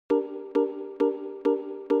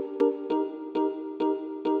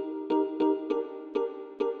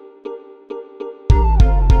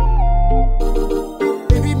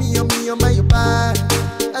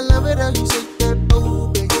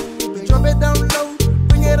down low,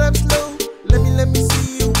 bring it up slow. Let me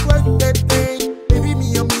see you work that thing. Baby,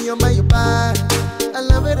 me oh my your body. I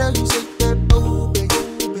love it how you shake that booty.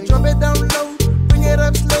 Drop it down low, bring it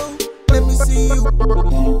up slow. Let me see you.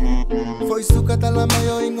 Foi suka tala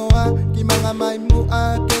mayo ingoa, kimanga mai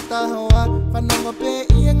mua keta hoa. Fanongo pe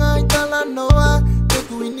ienga itala noa.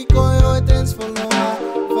 Teku ini koyo dance for loa.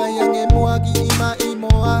 Fayange mua ki ima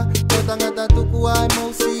imoa. Kotanga tatuku ai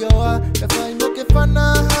mosioa. Kafai mo ke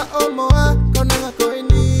fana ha omoa. Konanga ko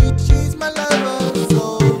ini, she's my lover.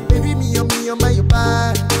 So baby me oh my your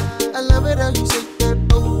body. I love it how you shake that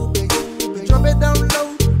booty. Drop it down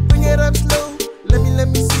low, bring it up slow. Let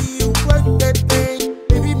me see you work that thing.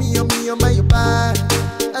 Baby me oh my your body.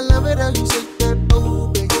 I love it how you shake that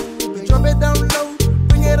booty. Drop it down low,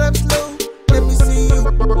 bring it up slow. Let me see you.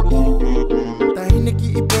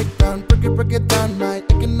 Tahiniki break it down, right?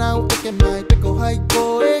 Ikin now, ikin mai, peko hai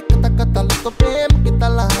ko kata luto pe, makita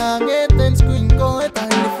lahange, ten screen ko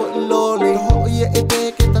tahini fo ilole. Ho ye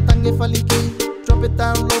ete kita tangi faliki. Drop it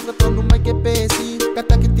down low, katonu mai ke pesi.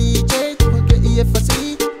 Kata ki DJ, tuwa ke iye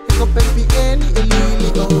fasi. Eko baby any elili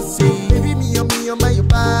go see. Baby me oh my your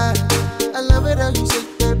body. I love it how you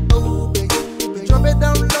shake that booty. Drop it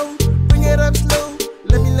down low, bring it up slow.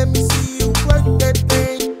 Let me see you work that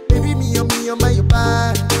thing. Baby me oh my your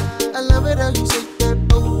body. I love it how you shake that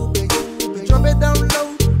booty. Drop it down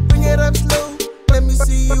low, bring it up slow. Let me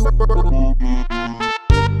see you.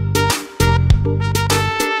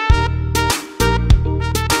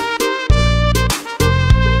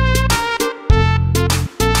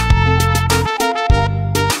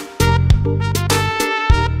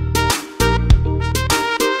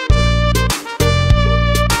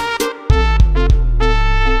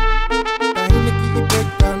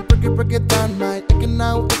 Break it down, right? Ikin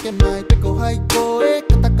now, ikin mai, peko hai ko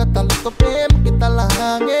kata luto pe, makita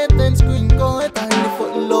lahange, ten screen ko tahini fo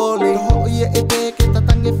ilole. Ho ye ete kita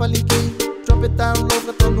tangi faliki. Drop it down low,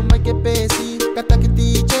 katonu mai ke pesi. Kata ki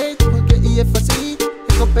DJ, tuwa ke iye fasi.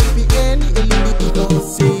 Eko baby any elili go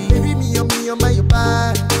see. Baby me oh my your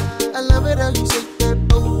body. I love it how you shake that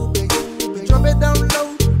booty. Drop it down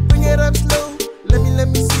low, bring it up slow. Let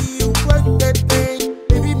me see you work that thing.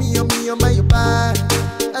 Baby me oh my your body.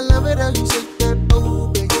 I love it how you shake that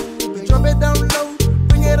booty. Drop it down low,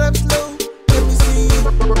 bring it up slow. Let me see you.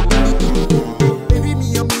 Baby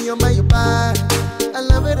me oh my your body. I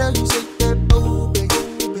love it how you shake that booty.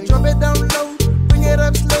 Drop it down low.